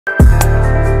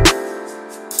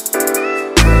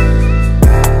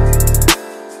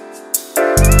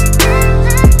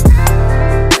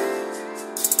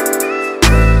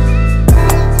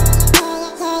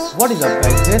What is up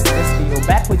guys, this is Leo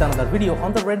back with another video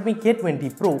on the Redmi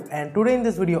K20 Pro, and today in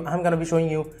this video I'm gonna be showing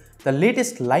you the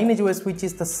latest LineageOS, which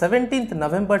is the 17th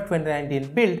November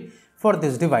 2019 build for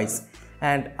this device.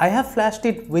 And I have flashed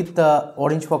it with the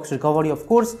Orange Fox recovery of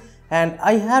course, and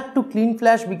I had to clean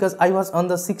flash because I was on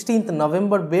the 16th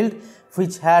November build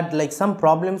which had like some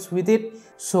problems with it,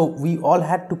 so we all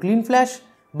had to clean flash.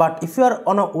 But if you are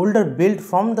on an older build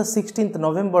from the 16th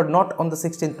November, not on the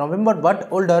 16th November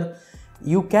but older,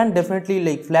 you can definitely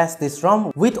like flash this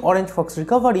ROM with Orange Fox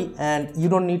recovery, and you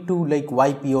don't need to like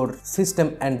wipe your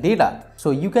system and data.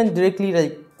 So you can directly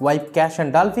like wipe cache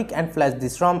and Dalvik and flash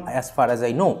this ROM as far as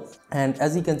I know. And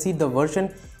as you can see, the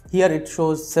version here it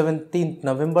shows 17th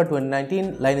November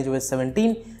 2019 LineageOS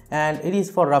 17, and it is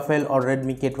for Rafael or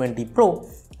Redmi K20 Pro.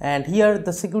 And here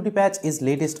the security patch is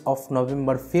latest of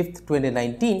November 5th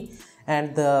 2019,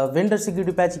 and the vendor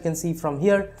security patch you can see from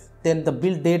here, then the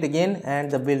build date again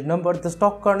and the build number. The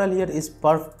stock kernel here is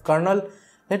perf kernel.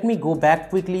 Let me go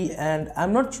back quickly, and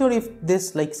I'm not sure if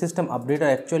this like system updater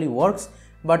actually works,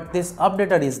 but this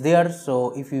updater is there,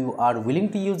 so if you are willing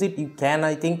to use it you can,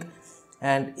 I think.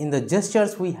 And in the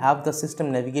gestures we have the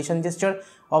system navigation gesture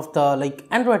of the like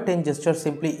Android 10 gesture.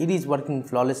 Simply it is working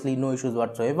flawlessly, no issues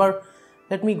whatsoever.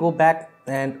 Let me go back,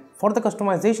 and for the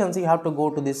customizations you have to go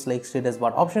to this like status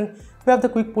bar option. We have the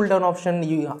quick pull down option.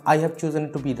 I have chosen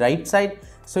it to be right side,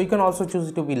 so you can also choose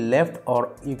it to be left,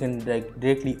 or you can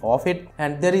directly off it.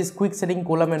 And there is quick setting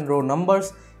column and row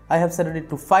numbers. I have set it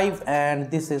to 5,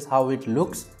 and this is how it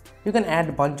looks. You can add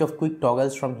a bunch of quick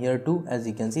toggles from here too. As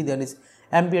you can see, there is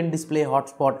ambient display,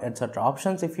 hotspot, etc.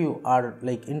 options if you are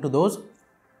like into those.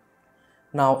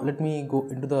 Now let me go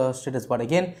into the status bar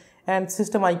again, and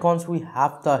system icons, we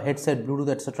have the headset, Bluetooth,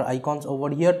 etc. icons over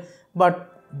here,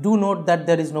 but do note that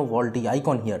there is no VoLTE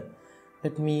icon here.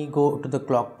 Let me go to the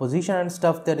clock position and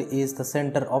stuff. There is the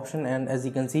center option, and as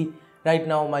you can see right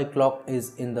now my clock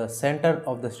is in the center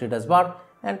of the status bar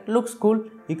and looks cool.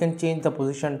 You can change the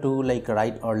position to like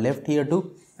right or left here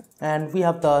too. And we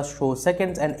have the show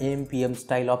seconds and AM PM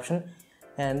style option.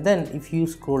 And then if you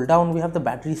scroll down, we have the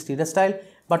battery status style.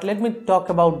 But let me talk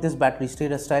about this battery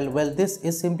status style. Well, this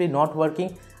is simply not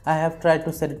working. I have tried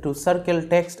to set it to circle,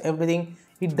 text, everything.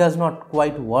 It does not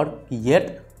quite work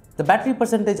yet. The battery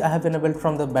percentage I have enabled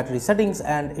from the battery settings,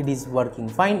 and it is working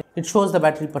fine. It shows the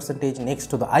battery percentage next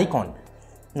to the icon.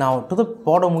 Now to the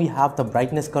bottom we have the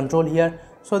brightness control here,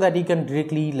 so that you can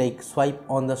directly like swipe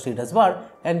on the status bar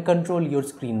and control your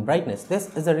screen brightness.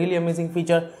 This is a really amazing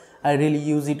feature. I really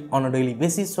use it on a daily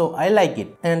basis, so I like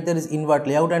it. And there is invert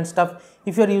layout and stuff.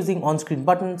 If you are using on-screen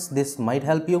buttons, this might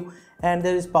help you. And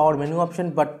there is power menu option,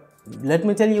 but let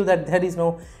me tell you that there is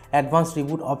no advanced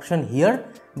reboot option here.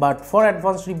 But for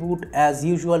advanced reboot, as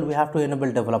usual, we have to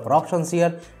enable developer options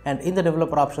here, and in the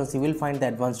developer options you will find the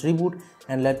advanced reboot,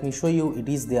 and let me show you, it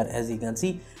is there. As you can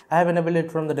see, I have enabled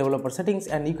it from the developer settings,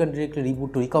 and you can directly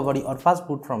reboot to recovery or fast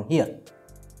boot from here.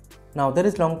 Now there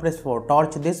is long press for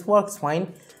torch. This works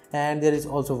fine. And there is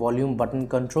also volume button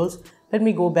controls. Let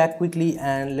me go back quickly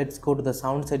and let's go to the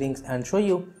sound settings and show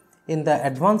you. In the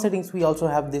advanced settings we also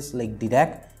have this like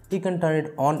DDAC. You can turn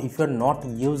it on if you're not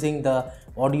using the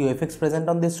audio effects present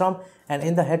on this ROM. And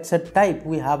in the headset type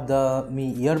we have the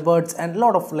Mi earbuds and a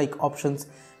lot of like options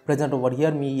present over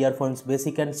here. Mi earphones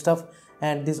basic and stuff,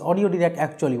 and this audio DDAC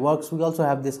actually works. We also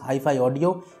have this hi-fi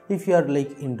audio if you are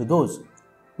like into those.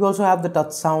 We also have the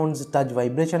touch sounds, touch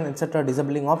vibration, etc.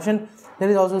 disabling option. There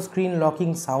is also screen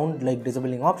locking sound like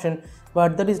disabling option,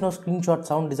 but there is no screenshot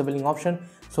sound disabling option.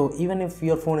 So even if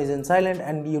your phone is in silent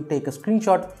and you take a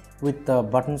screenshot with the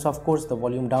buttons, of course the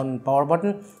volume down and power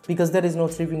button, because there is no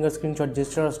 3-finger screenshot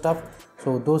gesture or stuff,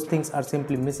 so those things are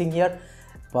simply missing here.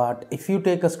 But if you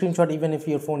take a screenshot even if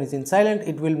your phone is in silent,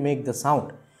 it will make the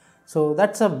sound. So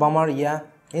that's a bummer, yeah.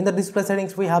 In the display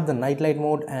settings we have the night light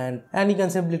mode, and you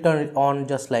can simply turn it on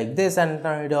just like this and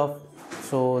turn it off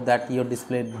so that your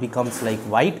display becomes like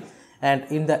white. And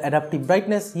in the adaptive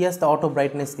brightness, yes, the auto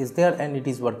brightness is there and it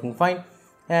is working fine.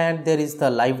 And there is the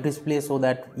live display, so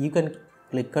that you can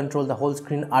like control the whole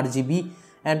screen RGB,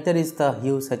 and there is the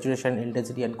hue, saturation,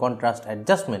 intensity and contrast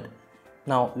adjustment.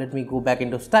 Now let me go back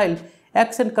into style.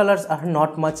 Accent colors are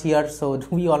not much here, so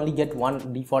we only get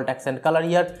one default accent color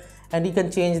here. And you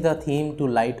can change the theme to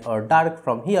light or dark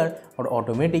from here, or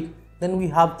automatic. Then we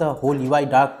have the whole UI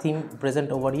dark theme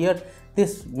present over here.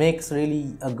 This makes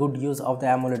really a good use of the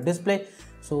AMOLED display,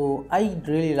 so I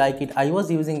really like it. I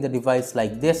was using the device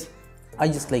like this. I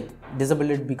just like disabled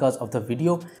it because of the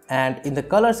video. And in the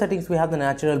color settings we have the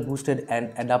natural, boosted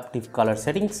and adaptive color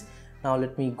settings. Now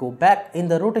let me go back. In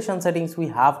the rotation settings we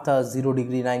have the 0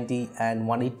 degree, 90 and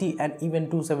 180 and even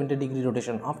 270 degree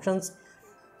rotation options.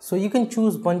 So you can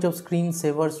choose bunch of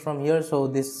screensavers from here. So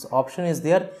this option is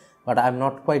there, but I'm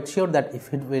not quite sure that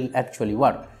if it will actually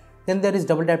work. Then there is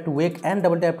double tap to wake and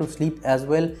double tap to sleep as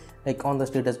well, like on the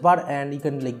status bar, and you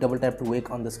can like double tap to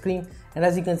wake on the screen. And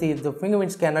as you can see, the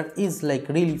fingerprint scanner is like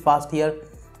really fast here,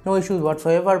 no issues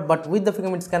whatsoever. But with the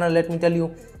fingerprint scanner, let me tell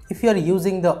you, if you are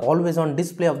using the always on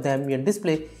display of the ambient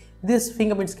display, this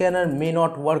fingerprint scanner may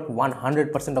not work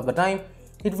 100% of the time.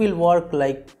 It will work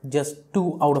like just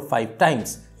 2 out of 5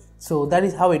 times. So that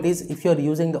is how it is if you are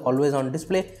using the always on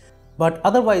display. But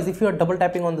otherwise, if you are double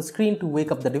tapping on the screen to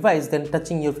wake up the device, then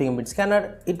touching your fingerprint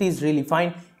scanner, it is really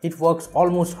fine. It works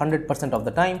almost 100% of the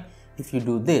time if you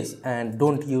do this and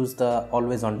don't use the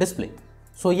always on display.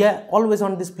 So yeah, always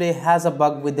on display has a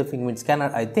bug with the fingerprint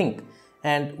scanner, I think.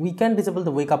 And we can disable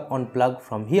the wake up on plug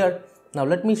from here. Now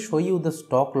let me show you the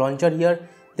stock launcher here.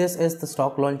 This is the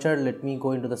stock launcher. Let me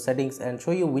go into the settings and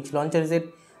show you which launcher is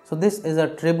it. So this is a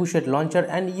trebuchet launcher,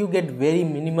 and you get very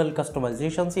minimal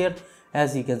customizations here.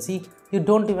 As you can see, you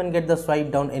don't even get the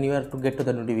swipe down anywhere to get to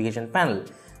the notification panel.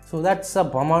 So that's a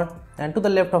bummer. And to the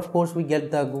left, of course, we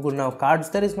get the Google Now cards.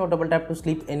 There is no double tap to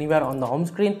sleep anywhere on the home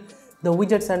screen. The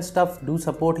widgets and stuff do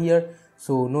support here,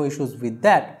 so no issues with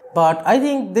that. But I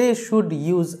think they should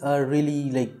use a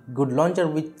really like good launcher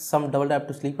with some double tap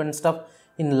to sleep and stuff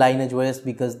in LineageOS,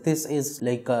 because this is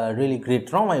like a really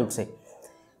great ROM, I would say.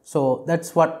 So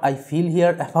that's what I feel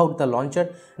here about the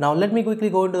launcher. Now let me quickly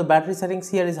go into the battery settings.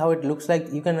 Here is how it looks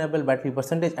like. You can enable battery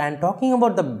percentage, and talking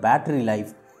about the battery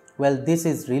life, well, this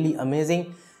is really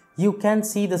amazing. You can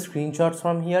see the screenshots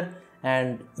from here,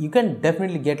 and you can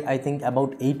definitely get, I think,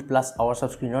 about 8+ hours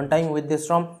of screen on time with this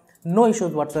ROM. No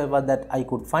issues whatsoever that I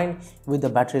could find with the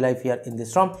battery life here in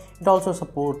this ROM. It also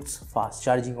supports fast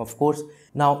charging, of course.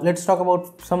 Now let's talk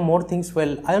about some more things.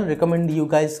 Well, I'll recommend you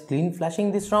guys clean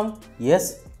flashing this ROM.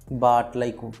 Yes, but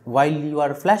like while you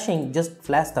are flashing, just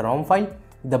flash the ROM file,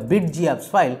 the bitgapps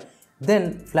file,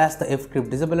 then flash the fcrypt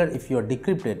disabler if you are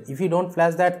decrypted. If you don't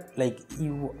flash that, like,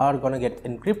 you are gonna get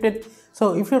encrypted.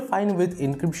 So if you're fine with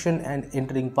encryption and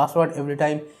entering password every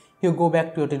time you go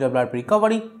back to your TWRP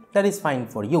recovery, that is fine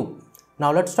for you.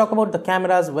 Now let's talk about the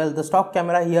cameras. Well, the stock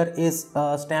camera here is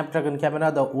a Snapdragon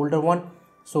camera, the older one,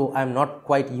 so I'm not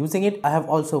quite using it. I have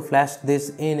also flashed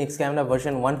this ANX camera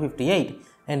version 158,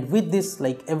 and with this,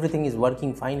 like, everything is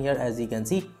working fine here. As you can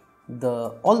see,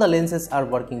 all the lenses are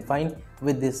working fine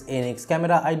with this ANX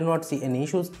camera. I do not see any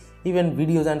issues. Even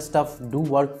videos and stuff do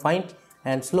work fine,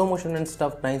 and slow motion and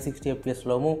stuff, 960 fps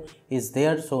slow mo is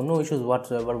there, so no issues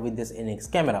whatsoever with this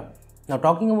ANX camera. Now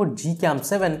talking about Gcam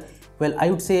 7, well, I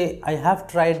would say I have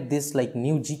tried this like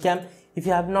new Gcam. If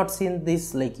you have not seen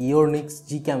this like Yornix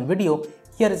Gcam video,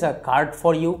 here is a card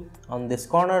for you on this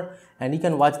corner, and you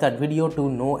can watch that video to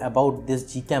know about this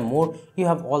Gcam more. You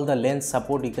have all the lens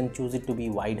support. You can choose it to be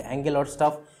wide angle or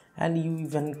stuff, and you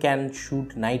even can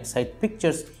shoot night sight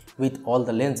pictures with all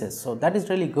the lenses. So that is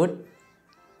really good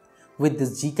with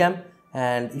this Gcam.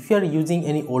 And if you are using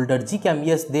any older Gcam,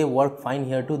 yes, they work fine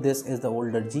here too. This is the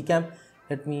older Gcam.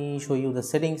 Let me show you the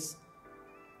settings.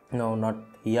 No, not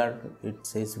here. It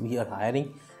says we are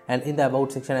hiring, and in the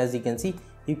about section, as you can see,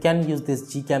 you can use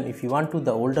this Gcam if you want to,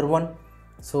 the older one.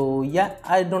 So yeah,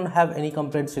 I don't have any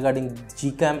complaints regarding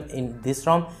Gcam in this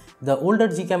ROM. The older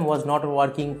Gcam was not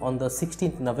working on the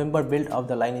 16th November build of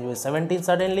the LineageOS 17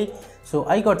 suddenly, so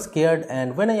I got scared,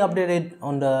 and when I updated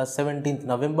on the 17th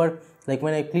November, like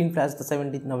when I clean flashed the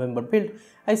 17th November build,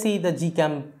 I see the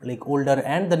Gcam, like older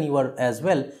and the newer as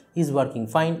well, is working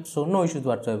fine, so no issues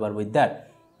whatsoever with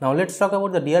that. Now let's talk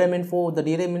about the DRM info. The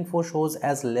DRM info shows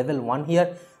as level 1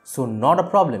 here, so not a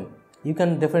problem. You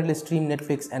can definitely stream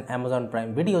Netflix and Amazon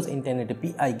Prime videos in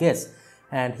 1080p, I guess.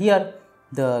 And here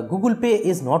the Google Pay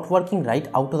is not working right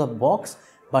out of the box,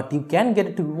 but you can get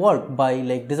it to work by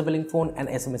like disabling phone and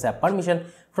SMS app permission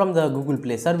from the Google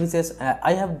Play services.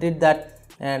 I have did that,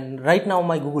 and right now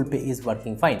my Google Pay is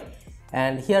working fine.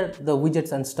 And here the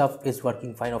widgets and stuff is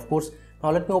working fine, of course. Now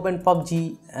let me open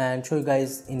PUBG and show you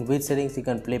guys in which settings you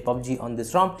can play PUBG on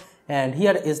this ROM. And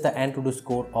here is the Antutu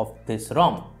score of this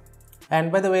ROM.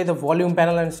 And by the way, the volume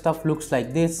panel and stuff looks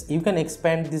like this. You can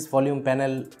expand this volume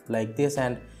panel like this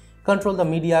and control the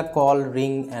media, call,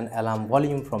 ring and alarm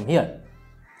volume from here.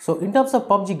 So in terms of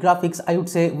PUBG graphics, I would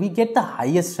say we get the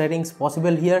highest settings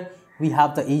possible here. We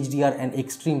have the HDR and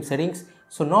extreme settings,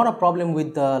 so not a problem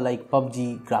with the like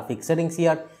PUBG graphic settings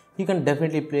here. You can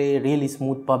definitely play really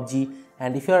smooth PUBG,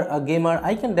 and if you're a gamer,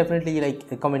 I can definitely like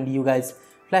recommend you guys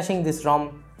flashing this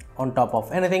ROM on top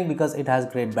of anything because it has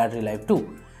great battery life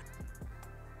too.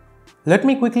 Let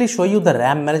me quickly show you the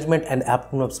RAM management and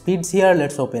app speeds here.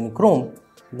 Let's open Chrome,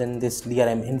 then this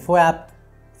DRM info app,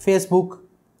 Facebook,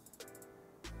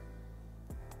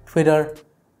 Twitter,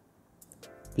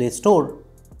 Play Store,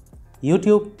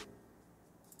 YouTube,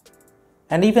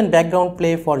 and even background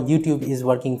play for YouTube is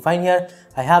working fine here.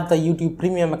 I have the YouTube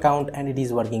premium account and it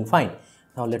is working fine.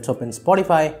 Now let's open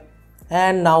Spotify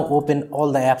and now open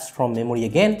all the apps from memory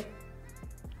again.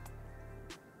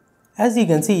 As you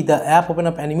can see, the app open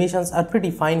up animations are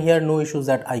pretty fine here, no issues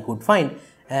that I could find.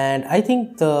 And I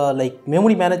think the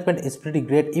memory management is pretty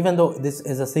great. Even though this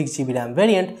is a 6GB RAM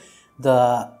variant,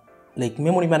 the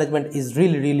memory management is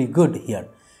really good here.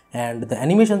 And the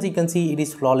animations, you can see it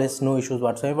is flawless, no issues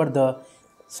whatsoever. The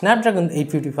Snapdragon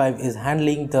 855 is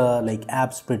handling the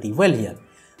apps pretty well here.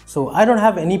 So I don't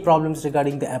have any problems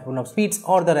regarding the app open up speeds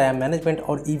or the RAM management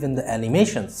or even the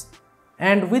animations.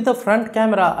 And with the front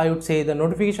camera, I would say the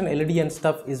notification LED and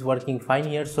stuff is working fine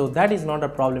here, so that is not a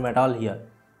problem at all here.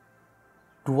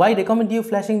 Do I recommend you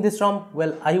flashing this ROM?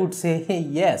 Well, I would say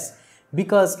yes,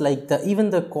 because even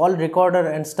the call recorder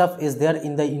and stuff is there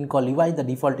in the in-call UI, the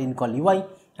default in-call UI,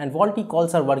 and VoLTE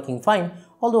calls are working fine.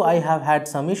 Although I have had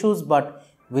some issues, but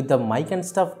with the mic and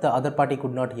stuff, the other party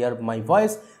could not hear my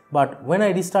voice. But when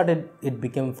I restarted, it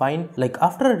became fine.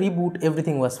 After a reboot,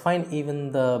 everything was fine.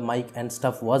 Even the mic and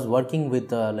stuff was working with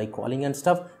calling and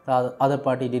stuff. The other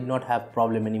party did not have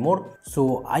problem anymore.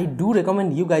 So I do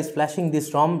recommend you guys flashing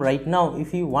this ROM right now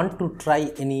if you want to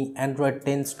try any Android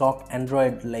 10 stock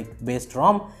Android based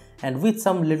ROM and with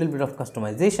some little bit of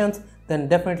customizations, then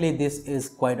definitely this is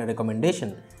quite a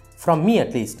recommendation from me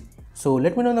at least. So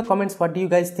let me know in the comments, what do you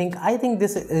guys think? I think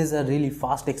this is a really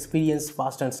fast experience,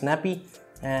 fast and snappy,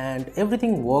 and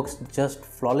everything works just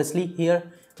flawlessly here.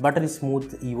 Buttery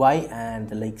smooth UI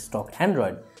and stock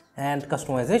Android and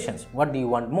customizations. What do you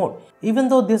want more? Even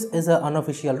though this is an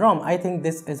unofficial ROM, I think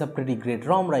this is a pretty great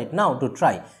ROM right now to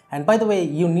try. And by the way,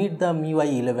 you need the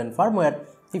MIUI 11 firmware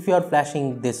if you are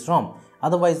flashing this ROM.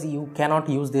 Otherwise you cannot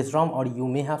use this ROM or you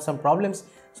may have some problems.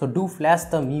 So do flash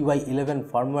the MIUI 11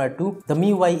 firmware too. The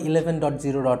MIUI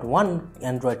 11.0.1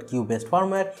 Android Q based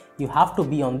firmware, you have to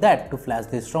be on that to flash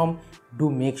this ROM. Do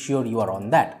make sure you are on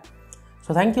that.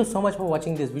 So thank you so much for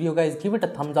watching this video guys. Give it a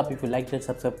thumbs up if you liked it.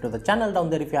 Subscribe to the channel down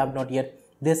there if you have not yet.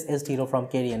 This is Tiro from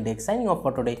KD and Dek signing off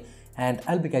for today, and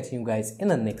I'll be catching you guys in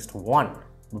the next one.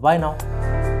 Bye bye now.